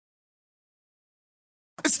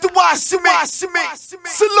Mr. Washington,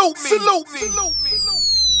 salute me.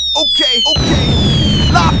 Okay.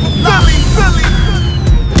 Live from Philly.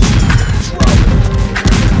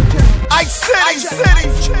 Ice City.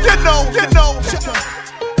 You know.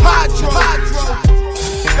 Hydro.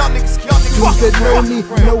 Y'all niggas Dudes that know me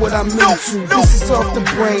know what I'm into. This is off the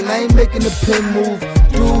brain, I ain't making a pen move.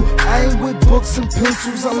 Dude, I ain't with books and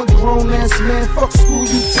pencils. I'm a grown ass man, fuck school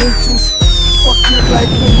utensils. Fuck your life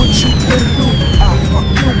and what you been through. I fuck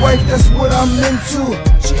your wife, that's what I'm into.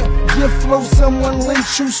 Your flow, someone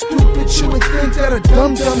lynch you. Stupid, you would think that a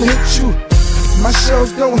dum-dum hit you. My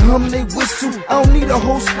shells don't hum, they whistle. I don't need a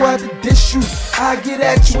whole squad to dish you. I get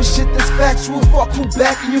at you with shit that's factual. Fuck who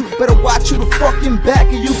backing you, better watch who the fucking back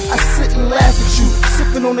of you. I sit and laugh at you,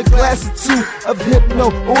 sipping on a glass or two of Hypno,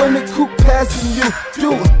 or in the coupe passing you.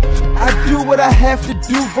 I do what I have to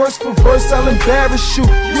do, verse for verse, I'll embarrass you.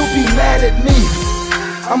 You'll be mad at me,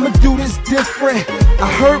 I'ma do this different. I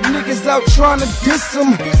heard niggas out trying to diss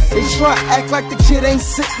them. They try to act like the kid ain't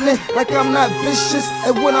sitting there, like I'm not vicious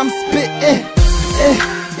at what I'm spitting.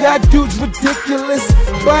 Y'all dudes ridiculous.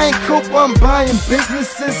 Buying coke while I'm buying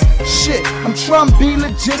businesses. Shit, I'm trying to be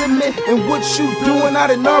legitimate, and what you doing, I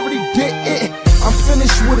done already did it. I'm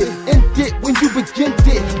finished with it, end it when you begin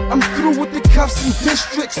it. I'm through with the cuffs and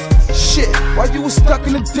districts. Shit, while you was stuck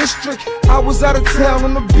in the district, I was out of town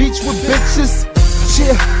on the beach with bitches.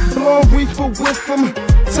 Yeah, blowing reefer with them,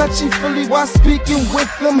 touchy-feely while speaking with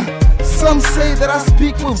them. Some say that I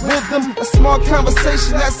speak with rhythm, a small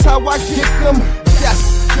conversation, that's how I get them. Yes,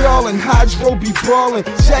 y'all and Hydro be brawling,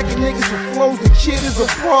 jacking niggas with flows, the kid is a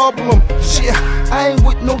problem. Yeah, I ain't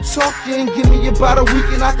with no talking, give me about a week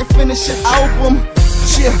and I can finish an album.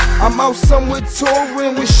 Yeah, I'm out somewhere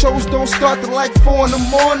touring, with shows don't start till like 4 in the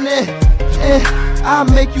morning. I'll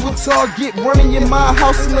make you a target, running in my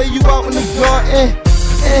house and lay you out in the garden.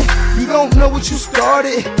 You don't know what you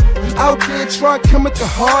started. You out there trying to come at the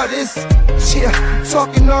hardest. Yeah,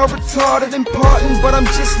 talking all retarded and parting, but I'm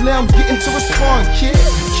just now getting to respond, kid.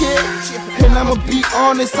 And I'ma be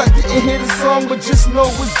honest, I didn't hear the song, but just know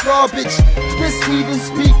it's garbage. This heathen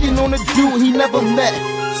speaking on a dude he never met,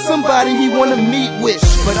 somebody he wanna meet with.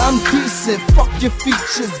 But I'm decent, fuck your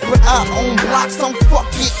features, but I own blocks, I'm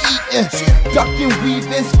fucking eating. Ducking,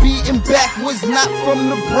 weaving, speeding backwards, not from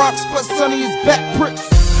the Bronx, but Sonny is back bricks.